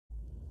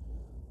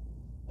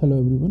Hello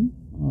everyone.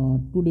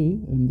 Today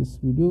in this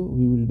video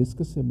we will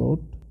discuss about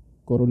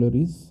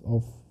corollaries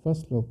of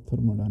first law of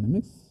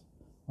thermodynamics.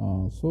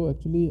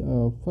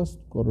 First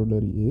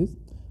corollary is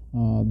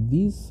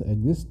these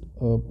exist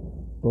a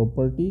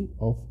property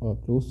of a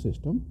closed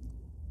system.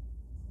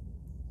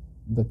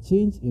 The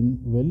change in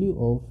value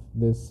of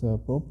this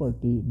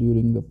property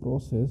during the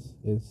process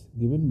is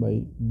given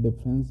by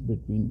difference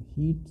between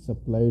heat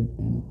supplied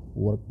and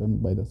work done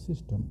by the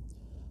system.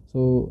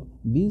 So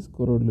these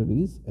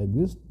corollaries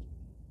exist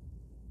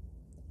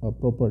a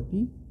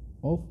property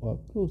of a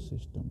closed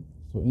system.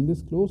 So in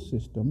this closed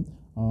system,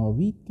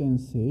 we can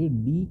say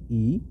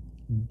dE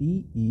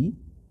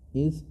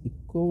is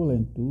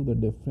equivalent to the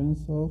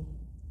difference of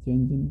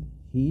change in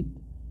heat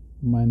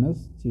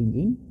minus change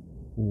in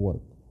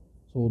work.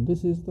 So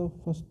this is the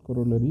first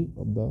corollary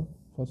of the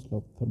first law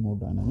of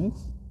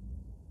thermodynamics.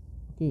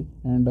 Okay,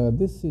 and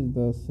this is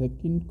the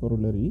second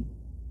corollary.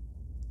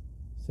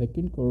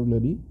 Second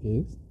corollary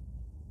is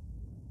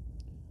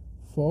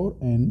for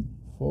an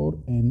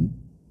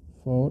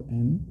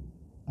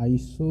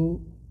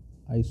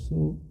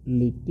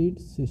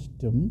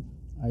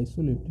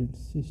isolated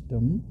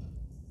system,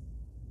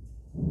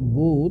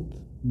 both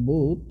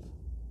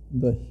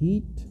the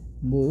heat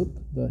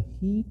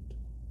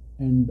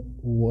and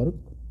work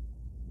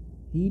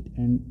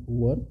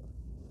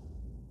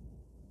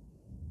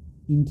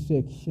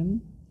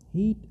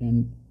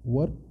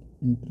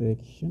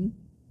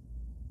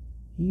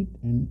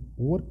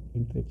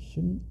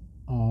interaction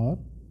are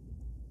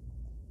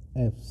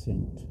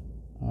absent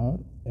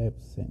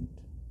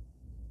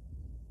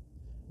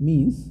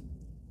means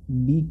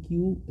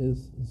dq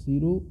is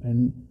 0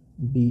 and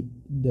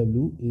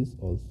dw is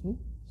also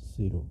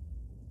 0.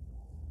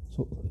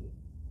 So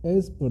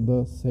as per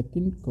the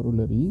second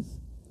corollaries,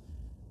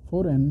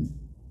 for an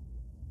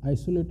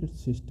isolated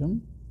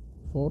system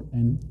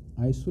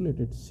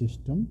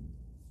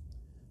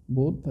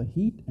both the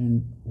heat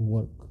and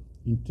work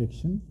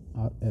interaction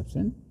are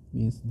absent,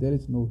 means there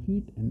is no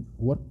heat and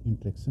work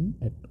interaction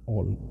at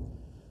all.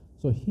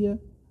 So here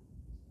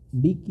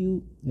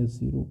dq is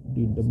 0,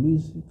 dw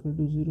is equal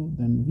to 0,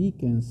 then we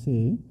can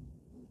say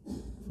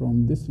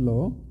from this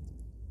law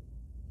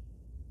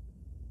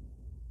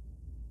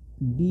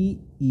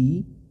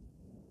dE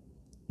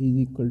is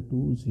equal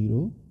to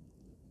 0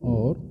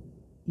 or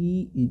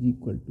E is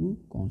equal to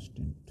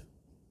constant.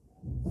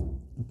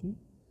 Okay,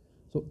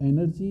 so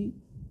energy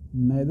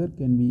neither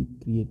can be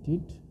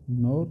created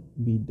nor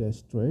be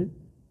destroyed.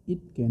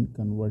 It can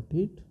convert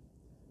it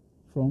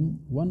from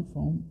one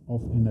form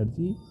of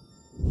energy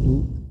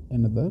to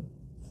another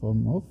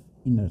form of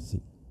inertia.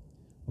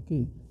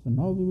 Okay, so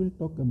now we will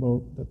talk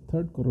about the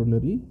third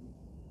corollary.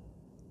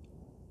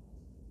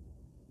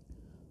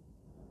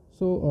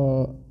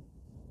 So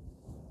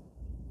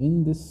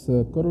in this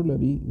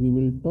corollary we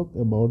will talk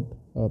about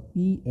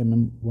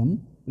PMM1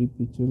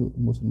 perpetual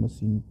motion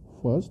machine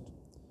first.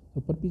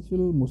 So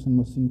perpetual motion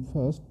machine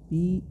first,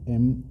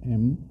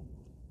 PMM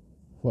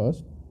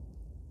first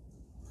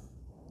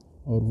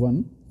or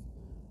 1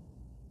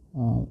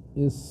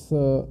 is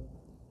to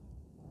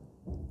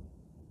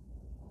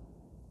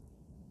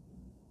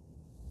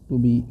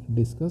be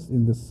discussed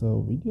in this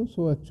video.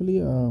 So actually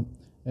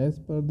as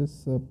per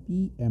this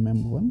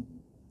PMM1,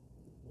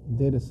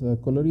 there is a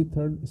corollary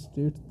third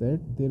states that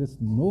there is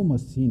no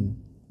machine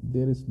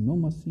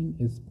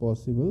is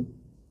possible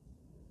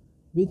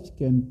which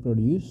can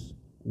produce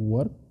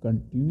work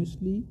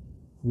continuously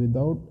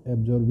without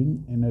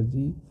absorbing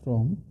energy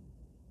from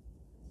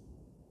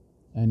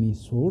any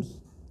source.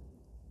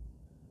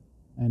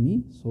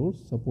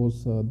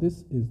 Suppose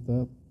this is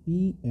the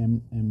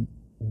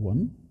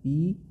PMM1.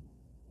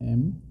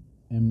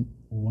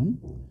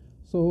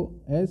 So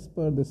as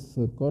per this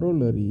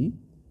corollary,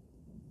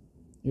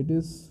 it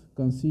is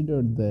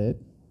considered that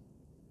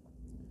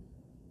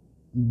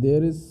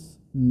there is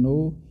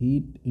no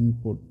heat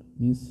input,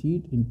 means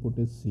heat input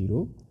is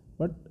 0,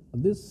 but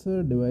this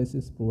device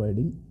is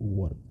providing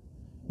work.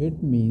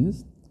 It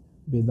means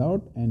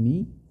without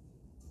any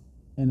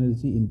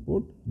energy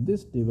input,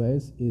 this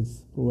device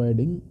is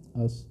providing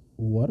us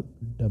work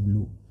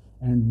W,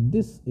 and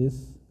this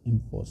is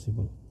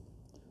impossible.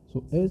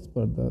 So as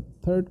per the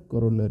third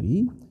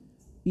corollary,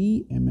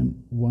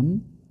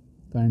 PMM1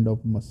 kind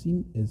of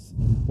machine is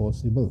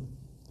impossible.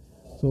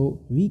 So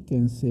we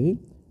can say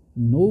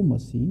no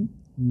machine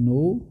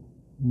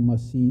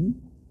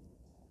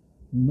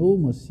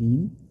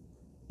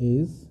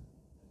is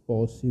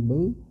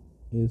possible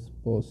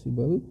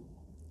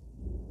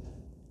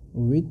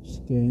which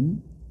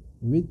can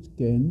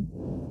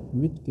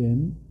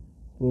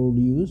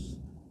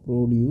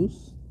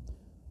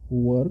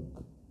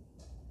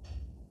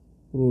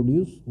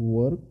produce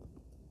work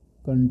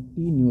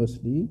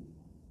continuously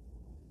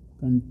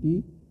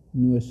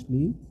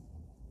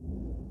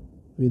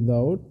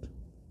without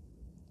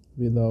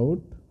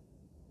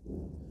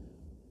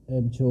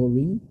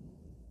absorbing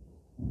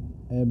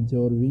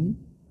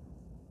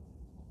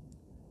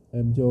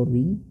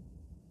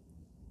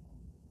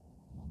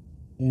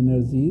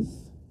energies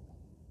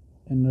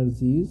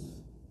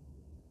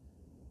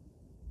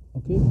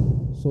Okay,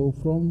 so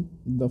from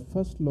the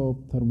first law of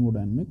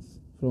thermodynamics,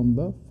 from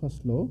the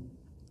first law,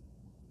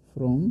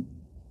 from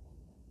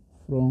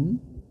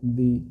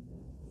the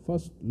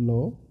first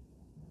law,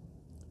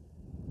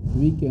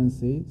 we can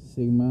say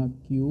sigma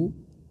q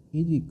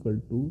is equal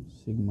to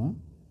sigma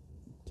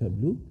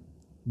w,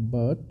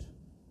 but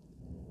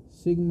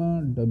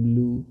sigma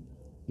w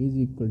is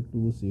equal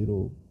to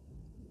 0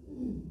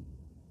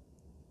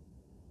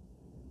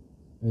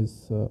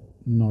 is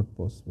not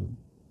possible.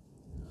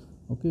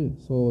 Okay,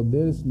 so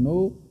there is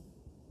no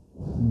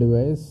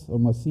device or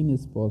machine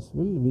is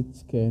possible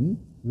which can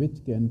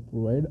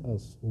provide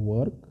us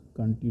work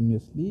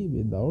continuously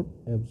without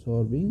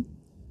absorbing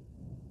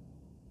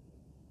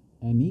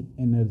any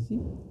energy.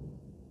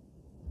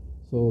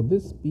 So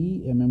this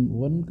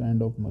PMM1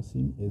 kind of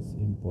machine is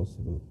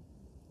impossible.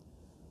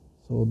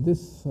 So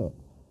this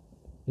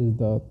is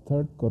the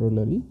third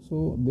corollary.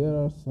 So there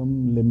are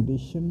some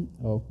limitation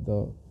of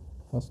the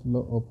first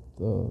law of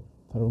the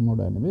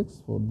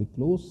thermodynamics for the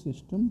closed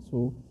system.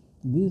 So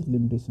these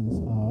limitations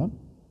are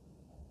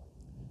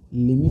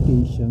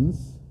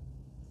limitations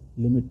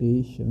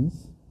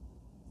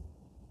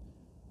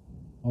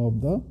of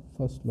the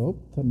first law of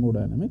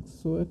thermodynamics.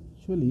 So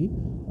actually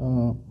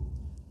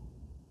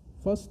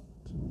first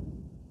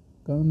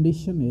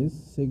condition is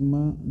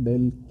sigma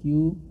del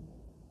q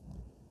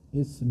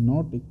is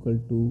not equal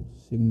to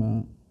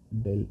sigma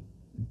del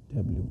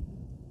w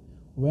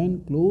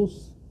when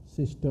closed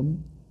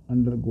system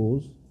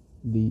undergoes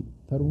the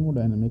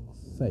thermodynamic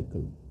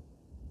cycle.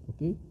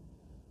 Okay,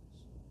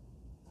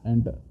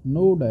 and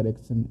no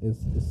direction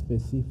is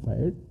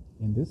specified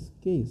in this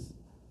case.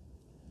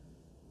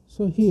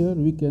 So here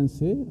we can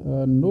say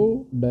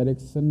no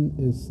direction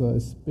is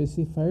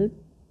specified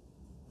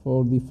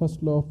for the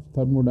first law of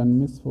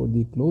thermodynamics for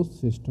the closed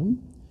system.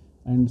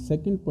 And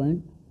second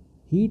point,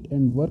 heat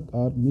and work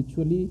are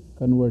mutually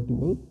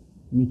convertible,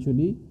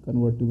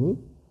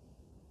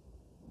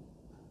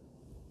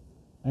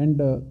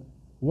 and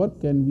work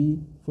can be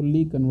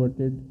fully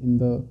converted in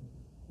the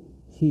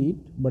heat,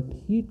 but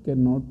heat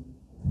cannot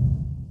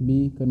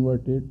be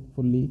converted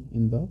fully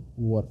in the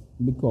work,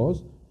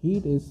 because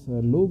heat is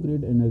low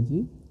grade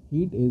energy,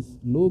 heat is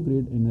low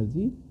grade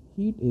energy,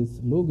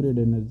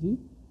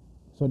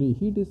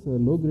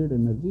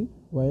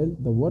 while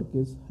the work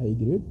is high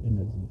grade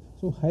energy.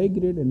 So high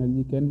grade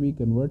energy can be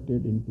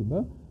converted into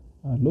the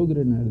low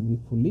grade energy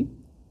fully,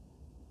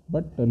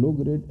 but low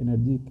grade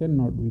energy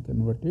cannot be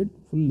converted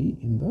fully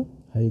in the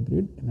high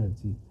grade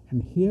energy.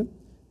 And here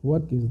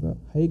work is the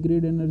high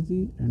grade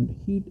energy and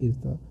heat is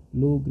the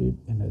low grade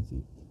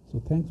energy. So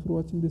thanks for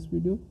watching this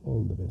video.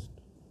 All the best.